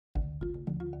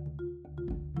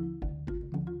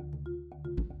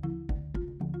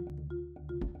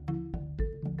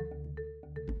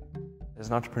As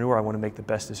an entrepreneur, I want to make the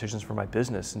best decisions for my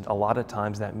business, and a lot of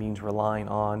times that means relying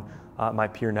on my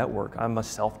peer network. I'm a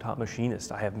self-taught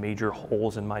machinist. I have major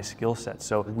holes in my skill set.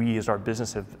 So we as our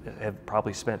business have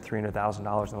probably spent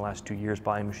 $300,000 in the last 2 years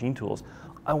buying machine tools.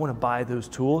 I want to buy those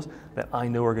tools that I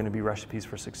know are going to be recipes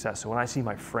for success. So when I see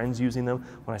my friends using them,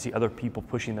 when I see other people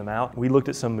pushing them out, we looked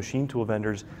at some machine tool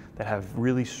vendors that have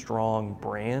really strong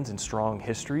brands and strong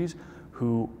histories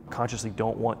who consciously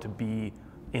don't want to be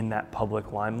in that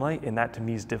public limelight, and that to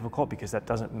me is difficult because that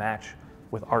doesn't match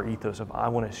with our ethos of I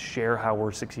want to share how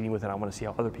we're succeeding with it. I want to see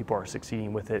how other people are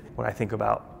succeeding with it. When I think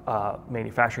about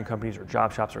manufacturing companies or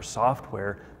job shops or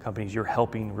software companies, you're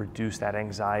helping reduce that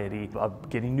anxiety of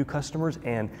getting new customers,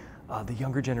 and the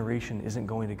younger generation isn't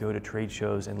going to go to trade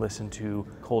shows and listen to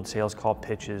cold sales call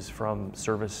pitches from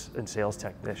service and sales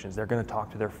technicians. They're going to talk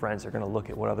to their friends. They're going to look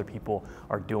at what other people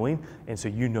are doing. And so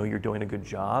you know you're doing a good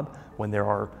job when there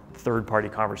are third-party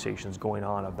conversations going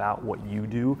on about what you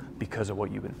do because of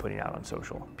what you've been putting out on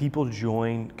social. People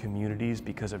join communities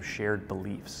because of shared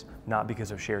beliefs, not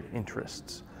because of shared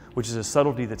interests, which is a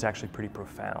subtlety that's actually pretty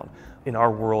profound. In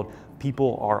our world,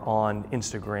 people are on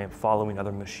Instagram following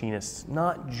other machinists,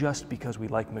 not just because we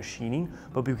like machining,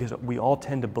 but because we all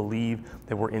tend to believe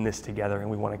that we're in this together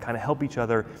and we want to kind of help each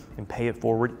other and pay it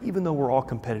forward, even though we're all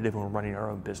competitive and we're running our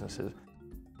own businesses.